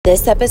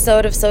This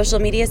episode of Social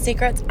Media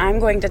Secrets, I'm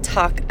going to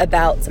talk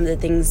about some of the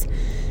things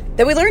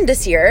that we learned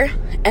this year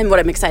and what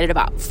I'm excited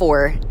about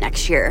for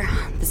next year.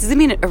 This is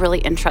going to be a really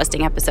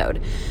interesting episode.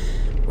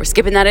 We're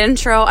skipping that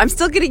intro. I'm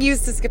still getting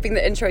used to skipping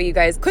the intro, you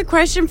guys. Quick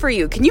question for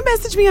you. Can you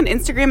message me on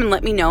Instagram and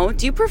let me know?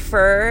 Do you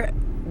prefer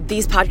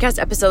these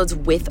podcast episodes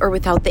with or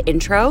without the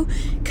intro?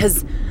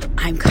 Because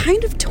I'm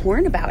kind of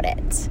torn about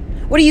it.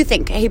 What do you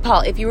think? Hey,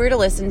 Paul, if you were to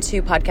listen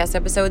to podcast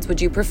episodes,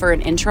 would you prefer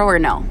an intro or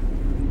no?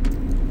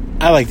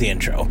 I like the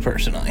intro,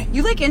 personally.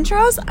 You like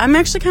intros? I'm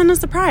actually kind of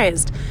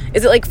surprised.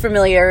 Is it like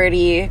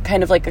familiarity,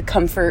 kind of like a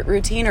comfort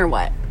routine or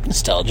what?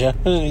 Nostalgia.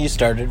 You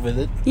started with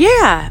it.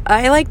 Yeah,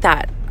 I like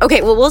that.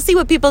 Okay, well, we'll see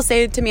what people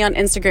say to me on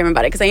Instagram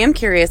about it because I am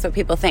curious what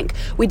people think.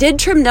 We did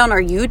trim down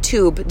our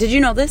YouTube. Did you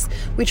know this?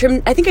 We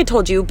trimmed, I think I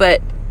told you,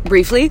 but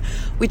briefly,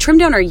 we trimmed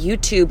down our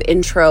YouTube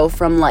intro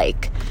from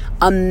like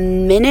a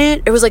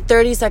minute. It was like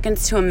 30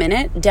 seconds to a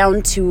minute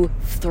down to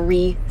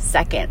 3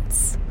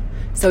 seconds.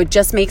 So it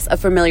just makes a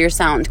familiar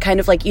sound, kind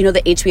of like, you know,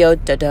 the HBO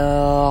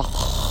da-da.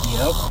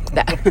 Yep.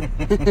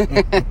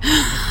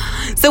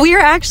 So we are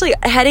actually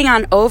heading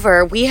on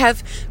over. We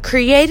have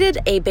created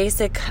a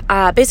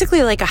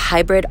basically like a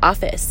hybrid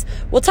office.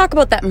 We'll talk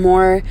about that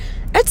more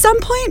at some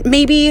point.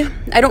 Maybe,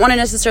 I don't want to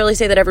necessarily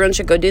say that everyone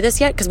should go do this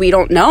yet because we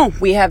don't know.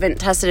 We haven't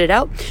tested it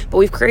out, but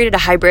we've created a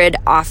hybrid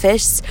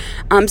office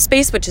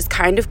space, which is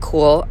kind of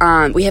cool.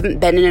 We haven't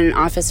been in an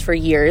office for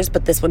years,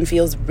 but this one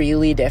feels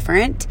really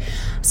different.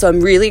 So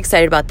I'm really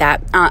excited about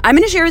that. I'm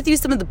going to share with you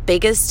some of the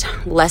biggest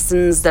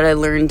lessons that I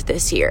learned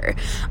this year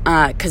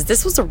because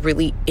this was a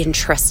really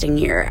interesting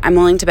year. I'm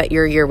willing to bet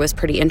your year was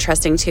pretty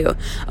interesting too.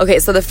 Okay,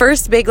 so the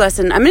first big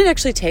lesson, I'm going to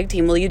actually tag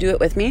team. Will you do it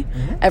with me?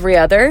 Mm-hmm. Every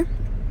other.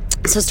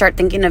 So start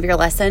thinking of your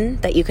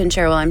lesson that you can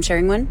share while I'm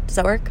sharing one. Does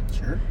that work?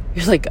 Sure.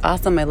 You're like,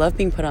 awesome. I love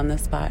being put on the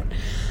spot.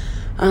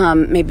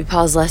 Maybe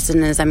Paul's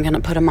lesson is I'm going to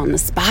put him on the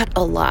spot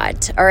a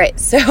lot. All right.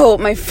 So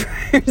my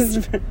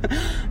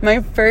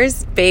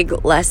first big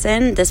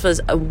lesson, this was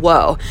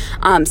whoa.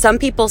 Some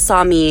people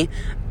saw me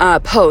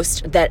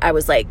post that I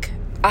was like,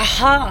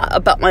 aha,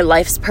 about my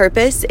life's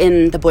purpose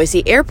in the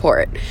Boise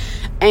airport.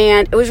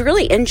 And it was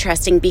really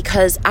interesting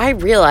because I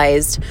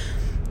realized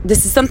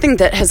this is something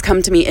that has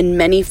come to me in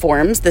many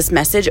forms, this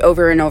message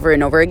over and over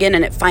and over again,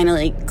 and it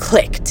finally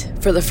clicked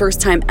for the first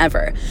time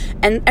ever.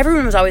 And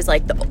everyone was always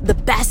like, the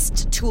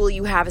best tool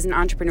you have as an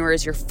entrepreneur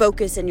is your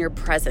focus and your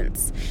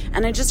presence.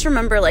 And I just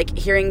remember like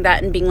hearing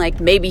that and being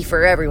like, maybe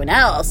for everyone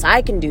else,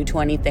 I can do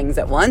 20 things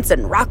at once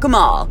and rock them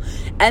all.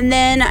 And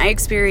then I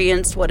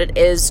experienced what it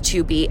is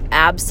to be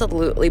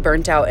absolutely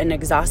burnt out and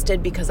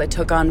exhausted because I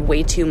took on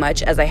way too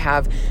much, as I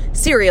have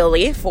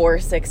serially for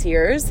 6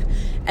 years.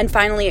 And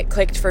finally it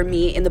clicked for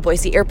me in the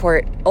Boise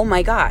airport. Oh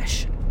my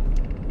gosh.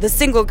 The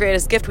single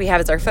greatest gift we have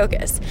is our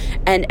focus.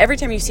 And every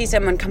time you see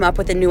someone come up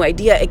with a new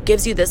idea, it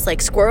gives you this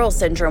like squirrel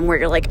syndrome where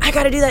you're like, I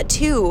got to do that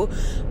too.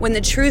 When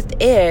the truth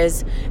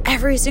is,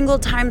 every single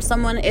time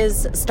someone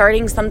is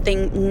starting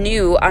something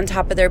new on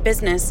top of their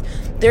business,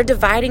 they're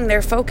dividing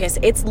their focus.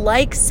 It's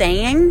like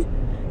saying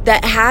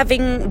that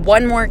having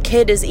one more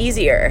kid is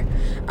easier.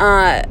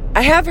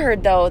 I have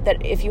heard, though,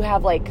 that if you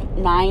have like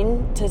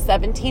 9 to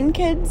 17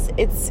 kids,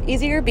 it's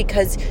easier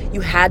because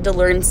you had to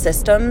learn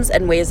systems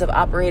and ways of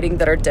operating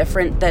that are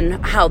different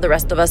than how the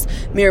rest of us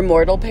mere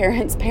mortal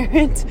parents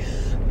parent.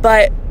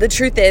 But the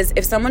truth is,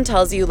 if someone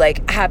tells you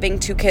like having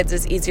 2 kids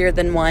is easier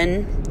than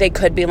 1, they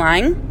could be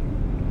lying.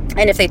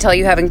 And if they tell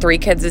you having 3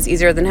 kids is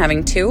easier than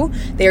having 2,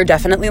 they are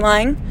definitely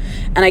lying.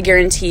 And I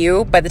guarantee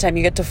you, by the time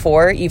you get to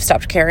 4, you've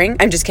stopped caring.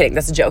 I'm just kidding.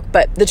 That's a joke.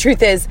 But the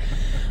truth is,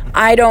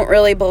 I don't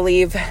really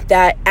believe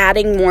that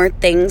adding more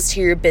things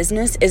to your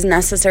business is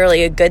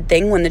necessarily a good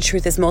thing when the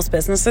truth is most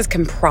businesses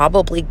can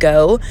probably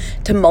go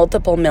to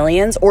multiple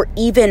millions or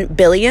even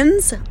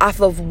billions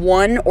off of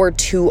 1 or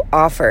 2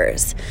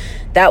 offers.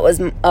 That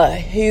was a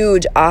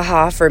huge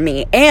aha for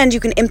me. And you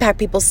can impact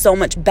people so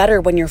much better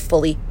when you're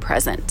fully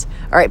present.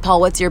 All right, Paul,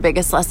 what's your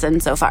biggest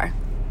lesson so far?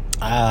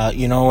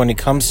 When it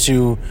comes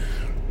to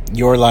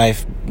your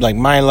life, like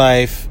my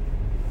life,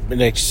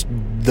 like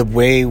the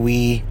way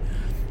we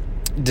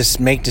just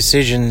make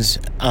decisions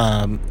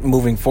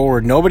moving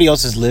forward, nobody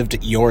else has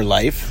lived your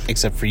life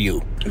except for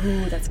you.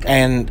 Ooh, that's good.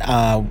 And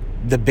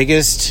the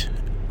biggest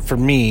for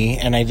me,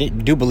 and I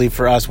do believe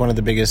for us, one of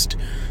the biggest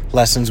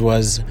lessons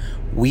was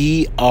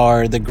we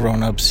are the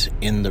grown-ups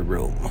in the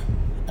room.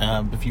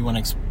 If you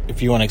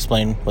want to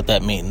explain what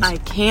that means. I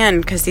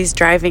can, because he's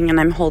driving and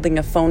I'm holding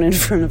a phone in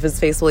front of his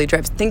face while he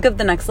drives. Think of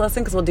the next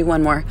lesson, because we'll do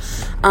one more.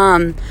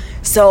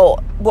 So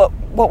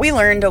what we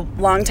learned a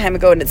long time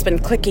ago, and it's been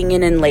clicking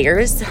in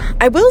layers,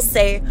 I will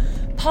say,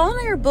 Paul and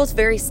I are both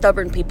very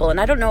stubborn people,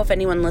 and I don't know if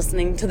anyone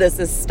listening to this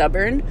is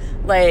stubborn.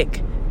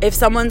 Like, if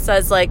someone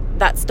says, like,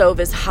 that stove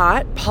is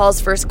hot,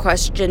 Paul's first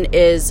question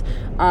is,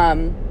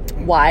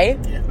 why?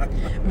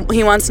 Yeah.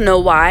 He wants to know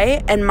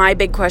why, and my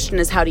big question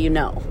is, how do you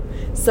know?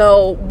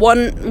 So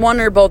one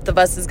or both of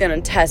us is going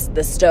to test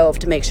the stove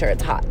to make sure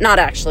it's hot. Not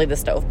actually the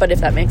stove, but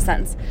if that makes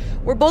sense.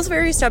 We're both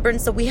very stubborn,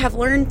 so we have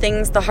learned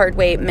things the hard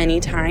way many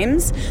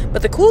times.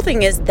 But the cool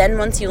thing is, then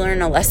once you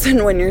learn a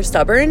lesson when you're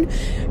stubborn,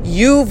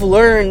 you've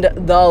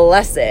learned the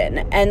lesson.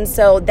 And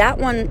so that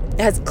one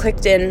has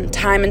clicked in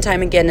time and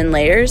time again in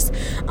layers.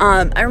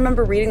 I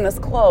remember reading this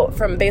quote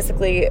from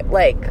basically,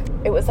 like,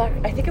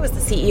 I think it was the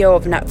CEO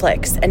of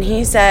Netflix. And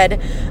he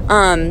said,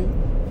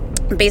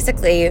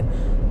 basically,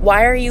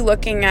 why are you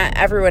looking at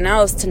everyone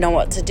else to know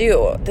what to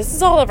do? This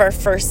is all of our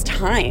first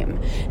time.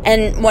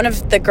 And one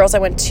of the girls I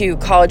went to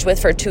college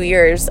with for 2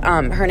 years,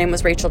 her name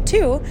was Rachel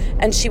too,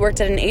 and she worked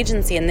at an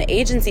agency, and the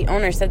agency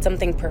owner said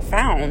something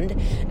profound,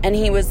 and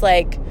he was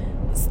like,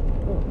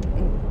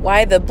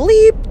 why the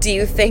bleep do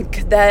you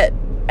think that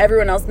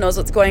everyone else knows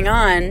what's going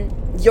on?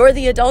 You're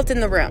the adult in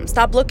the room.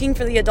 Stop looking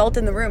for the adult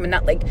in the room. And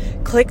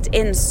that clicked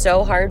in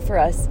so hard for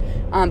us.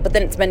 But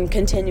then it's been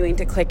continuing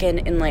to click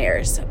in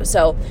layers.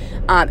 So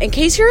in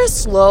case you're a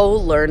slow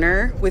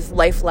learner with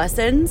life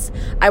lessons,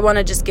 I want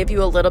to just give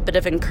you a little bit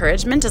of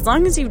encouragement. As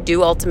long as you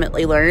do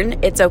ultimately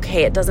learn, it's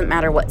okay. It doesn't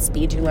matter what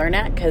speed you learn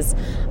at, because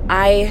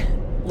I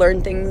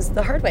learn things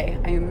the hard way.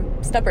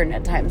 I'm stubborn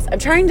at times. I'm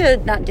trying to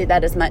not do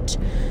that as much.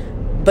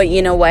 But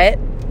you know what?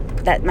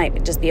 That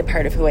might just be a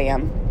part of who I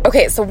am.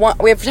 Okay, so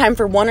we have time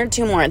for one or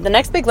two more. The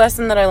next big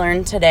lesson that I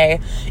learned today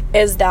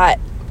is that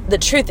the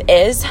truth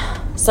is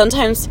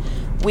sometimes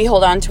we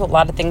hold on to a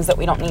lot of things that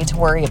we don't need to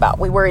worry about.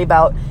 We worry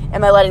about,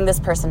 am I letting this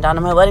person down?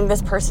 Am I letting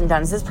this person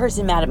down? Is this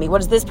person mad at me? What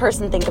does this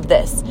person think of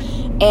this?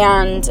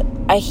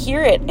 And I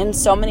hear it in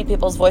so many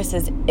people's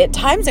voices, at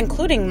times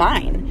including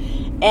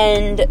mine.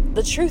 And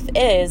the truth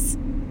is,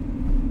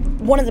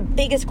 one of the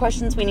biggest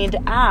questions we need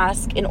to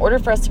ask in order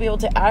for us to be able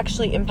to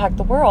actually impact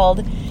the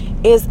world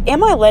is,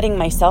 am I letting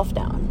myself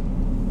down?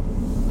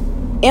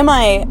 Am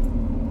I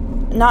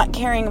not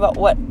caring about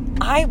what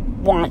I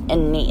want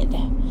and need?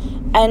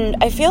 And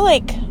I feel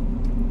like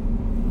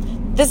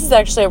this is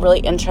actually a really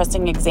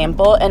interesting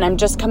example, and I'm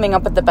just coming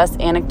up with the best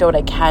anecdote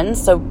I can,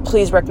 so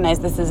please recognize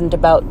this isn't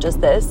about just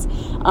this,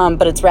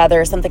 but it's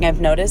rather something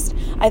I've noticed.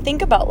 I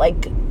think about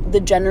the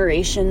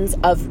generations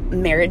of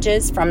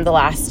marriages from the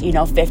last,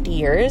 50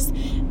 years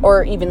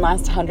or even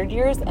last 100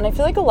 years. And I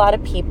feel like a lot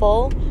of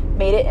people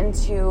made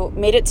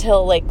it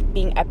till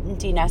being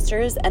empty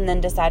nesters, and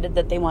then decided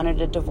that they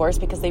wanted a divorce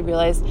because they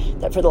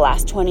realized that for the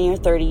last 20 or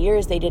 30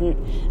 years, they didn't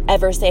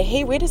ever say,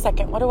 hey, wait a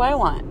second, what do I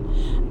want?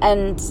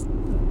 And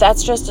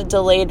that's just a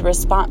delayed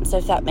response,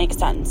 if that makes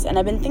sense. And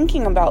I've been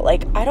thinking about,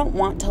 I don't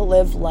want to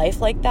live life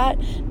like that.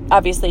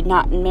 Obviously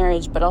not in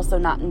marriage, but also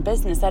not in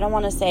business. I don't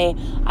want to say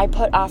I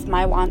put off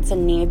my wants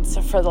and needs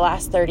for the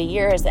last 30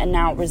 years and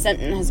now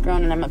resentment has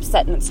grown and I'm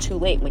upset and it's too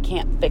late. We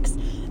can't fix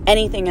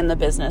anything in the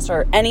business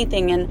or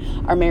anything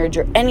in our marriage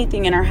or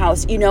anything in our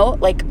house.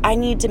 I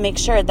need to make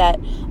sure that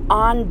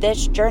on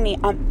this journey,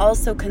 I'm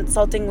also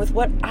consulting with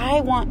what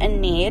I want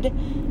and need,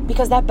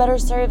 because that better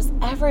serves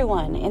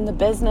everyone in the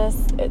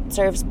business. It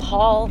serves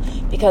Paul,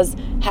 because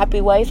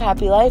happy wife,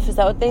 happy life. Is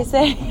that what they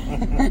say?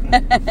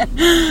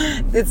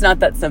 It's not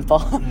that simple.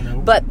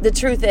 Nope. But the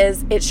truth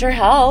is, it sure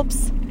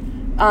helps.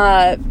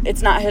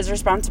 It's not his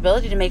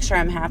responsibility to make sure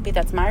I'm happy.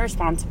 That's my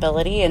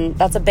responsibility, and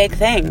that's a big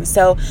thing.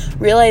 So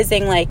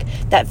realizing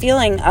that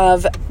feeling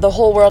of the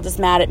whole world is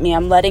mad at me,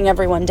 I'm letting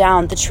everyone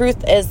down. The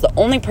truth is, the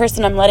only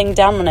person I'm letting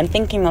down when I'm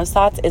thinking those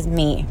thoughts is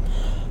me.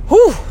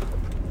 Whew.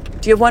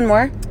 Do you have one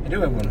more? I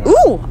do have one more.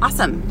 Ooh,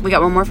 awesome. We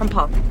got one more from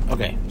Paul.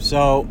 Okay,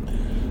 so,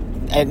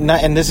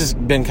 and this has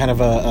been kind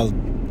of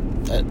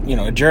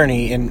a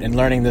journey in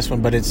learning this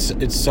one, but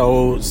it's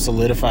so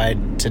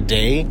solidified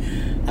today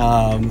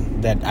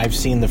that I've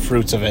seen the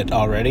fruits of it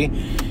already,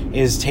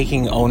 is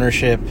taking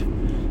ownership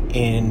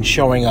in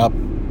showing up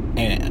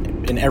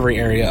in every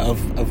area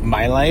of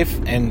my life.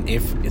 And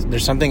if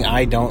there's something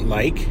I don't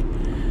like,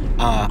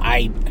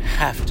 I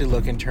have to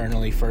look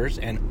internally first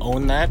and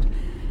own that.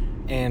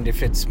 And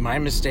if it's my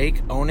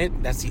mistake, own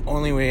it. That's the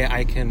only way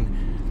I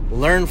can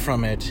learn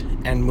from it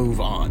and move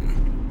on.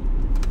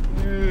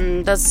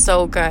 That's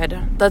so good.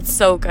 That's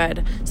so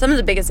good. Some of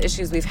the biggest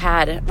issues we've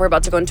had, we're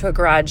about to go into a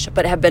garage,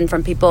 but have been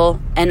from people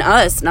and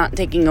us not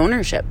taking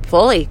ownership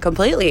fully,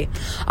 completely.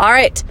 All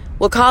right,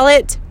 we'll call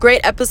it.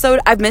 Great episode.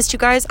 I've missed you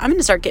guys. I'm going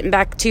to start getting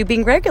back to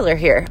being regular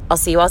here. I'll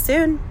see you all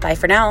soon. Bye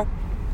for now.